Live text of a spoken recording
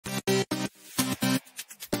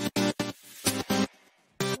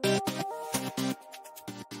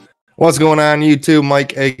What's going on, YouTube?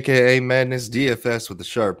 Mike, aka Madness DFS with the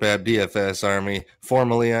Sharp App DFS Army,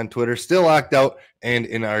 formerly on Twitter, still locked out and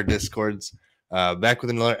in our Discords. Back with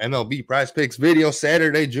another MLB Prizepicks video,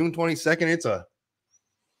 Saturday, June 22nd. It's a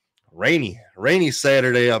rainy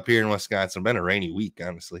Saturday up here in Wisconsin. Been a rainy week,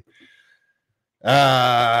 honestly.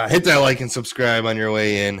 Hit that like and subscribe on your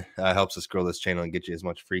way in. Helps us grow this channel and get you as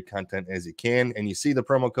much free content as you can. And you see the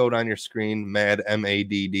promo code on your screen, MAD,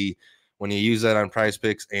 MADD. When you use that on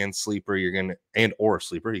PrizePicks and Sleeper, or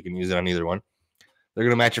Sleeper, you can use it on either one. They're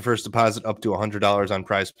gonna match your first deposit up to $100 on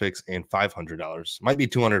PrizePicks and $500. Might be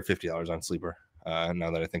 $250 on Sleeper.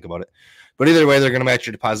 Now that I think about it, but either way, they're gonna match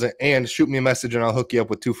your deposit. And shoot me a message, and I'll hook you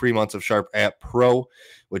up with 2 free months of Sharp App Pro,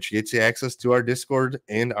 which gets you access to our Discord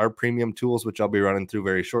and our premium tools, which I'll be running through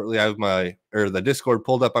very shortly. I have the Discord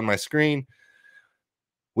pulled up on my screen.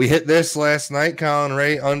 We hit this last night. Colin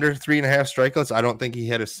Ray under 3.5 strikeouts. I don't think he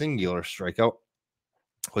had a singular strikeout.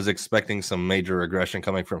 Was expecting some major regression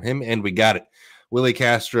coming from him, and we got it. Willie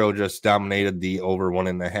Castro just dominated the over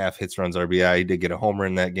 1.5 hits, runs, RBI. He did get a homer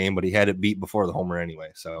in that game, but he had it beat before the homer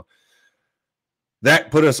anyway. So that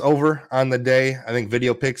put us over on the day. I think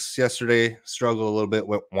video picks yesterday struggled a little bit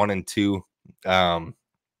with 1 and 2.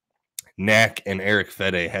 Knack and Eric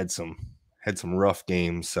Fede had some rough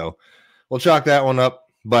games, so we'll chalk that one up.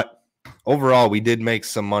 But overall, we did make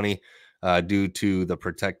some money due to the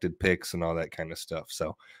protected picks and all that kind of stuff.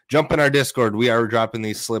 So jump in our Discord. We are dropping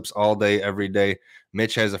these slips all day, every day.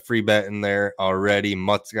 Mitch has a free bet in there already.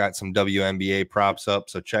 Mutt's got some WNBA props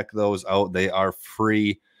up, so check those out. They are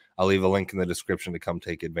free. I'll leave a link in the description to come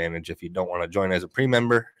take advantage if you don't want to join as a premium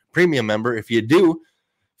member. If you do,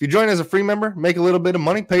 if you join as a free member, make a little bit of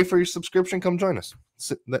money, pay for your subscription, come join us.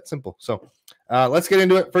 It's that simple. So let's get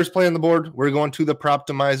into it. First play on the board, we're going to the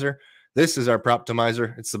Proptimizer. This is our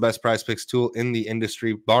Proptimizer. It's the best PrizePicks tool in the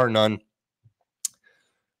industry, bar none.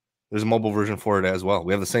 There's a mobile version for it as well.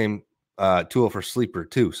 We have the same tool for Sleeper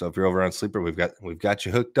too. So if you're over on Sleeper, we've got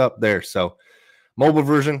you hooked up there. So mobile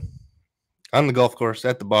version on the golf course,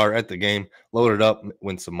 at the bar, at the game, load it up,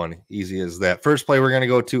 win some money. Easy as that. First play we're going to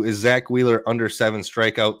go to is Zach Wheeler under 7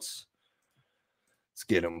 strikeouts. Let's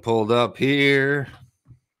get him pulled up here.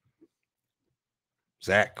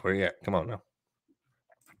 Zach, where you at? Come on now.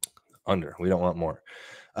 Under. We don't want more.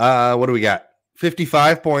 What do we got?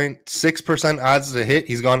 55.6% odds to hit.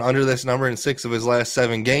 He's gone under this number in 6 of his last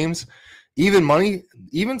 7 games. Even money,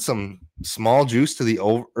 even some small juice to the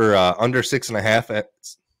over or under 6.5 at.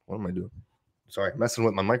 What am I doing? Sorry, messing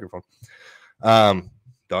with my microphone.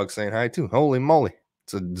 Dog saying hi too. Holy moly.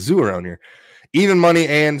 It's a zoo around here. Even money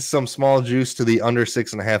and some small juice to the under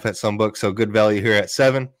 6.5 at some books. So good value here at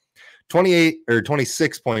 7.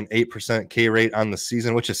 26.8% K rate on the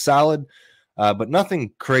season, which is solid, but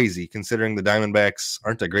nothing crazy considering the Diamondbacks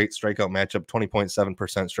aren't a great strikeout matchup. 20.7%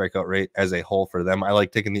 strikeout rate as a whole for them. I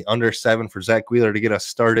like taking the under 7 for Zach Wheeler to get us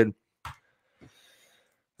started.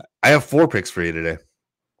 I have 4 picks for you today.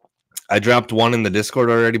 I dropped 1 in the Discord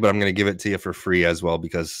already, but I'm going to give it to you for free as well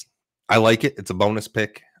because I like it. It's a bonus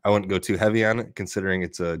pick. I wouldn't go too heavy on it considering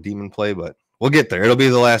it's a demon play, but we'll get there. It'll be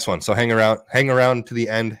the last one. So hang around to the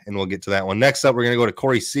end, and we'll get to that one. Next up, we're going to go to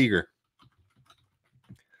Corey Seager.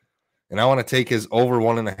 And I want to take his over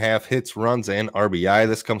 1.5 hits, runs, and RBI.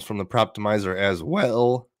 This comes from the Proptimizer as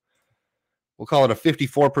well. We'll call it a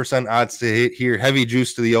 54% odds to hit here. Heavy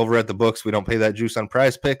juice to the over at the books. We don't pay that juice on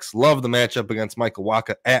PrizePicks. Love the matchup against Michael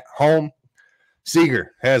Wacha at home.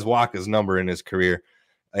 Seager has Wacha's number in his career.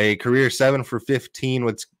 A career 7 for 15,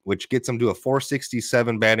 which gets him to a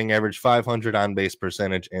 467 batting average, 500 on-base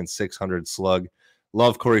percentage, and 600 slug.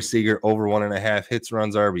 Love Corey Seager, over 1.5 hits,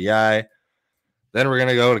 runs, RBI. Then we're going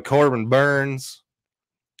to go to Corbin Burns,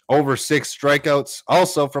 over 6 strikeouts.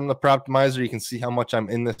 Also from the Proptimizer, you can see how much I'm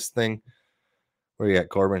in this thing. Where you at,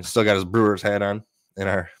 Corbin? Still got his Brewers hat on in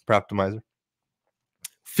our Proptimizer.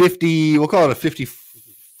 50, we'll call it a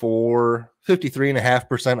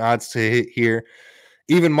 53.5% odds to hit here.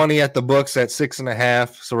 Even money at the books at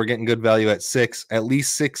 6.5, so we're getting good value at 6. At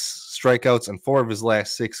least 6 strikeouts in 4 of his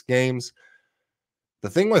last 6 games. The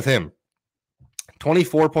thing with him,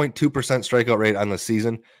 24.2% strikeout rate on the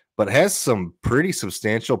season, but has some pretty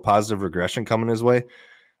substantial positive regression coming his way.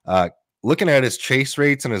 Looking at his chase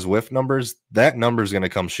rates and his whiff numbers, that number is going to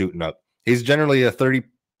come shooting up. He's generally a 30+%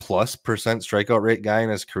 strikeout rate guy in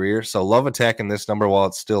his career, so love attacking this number while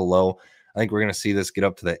it's still low. I think we're going to see this get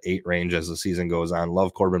up to the 8 range as the season goes on.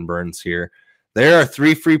 Love Corbin Burns here. There are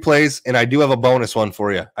 3 free plays, and I do have a bonus one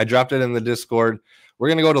for you. I dropped it in the Discord. We're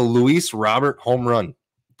going to go to Luis Robert home run.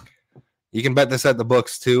 You can bet this at the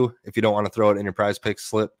books too if you don't want to throw it in your PrizePicks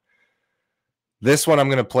slip. This one I'm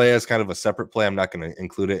going to play as kind of a separate play. I'm not going to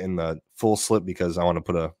include it in the full slip because I want to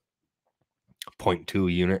put a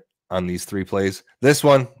 0.2 unit on these 3 plays. This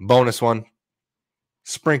one, bonus one,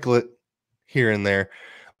 sprinkle it here and there.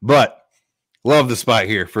 But love the spot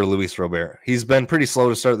here for Luis Robert. He's been pretty slow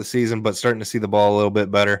to start the season, but starting to see the ball a little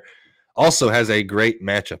bit better. Also has a great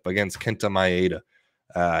matchup against Kenta Maeda.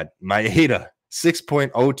 Maeda,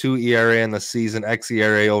 6.02 ERA in the season,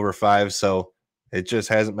 xERA over 5, so it just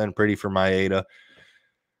hasn't been pretty for Maeda.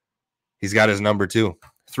 He's got his number 2.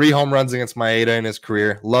 3 home runs against Maeda in his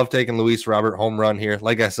career. Love taking Luis Robert home run here.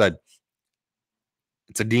 Like I said,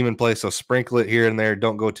 it's a demon play, so sprinkle it here and there.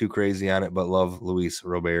 Don't go too crazy on it, but love Luis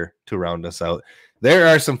Robert to round us out. There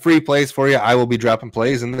are some free plays for you. I will be dropping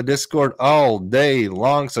plays in the Discord all day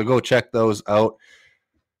long, so go check those out.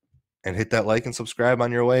 And hit that like and subscribe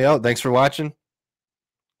on your way out. Thanks for watching.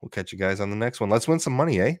 We'll catch you guys on the next one. Let's win some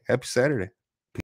money, eh? Happy Saturday.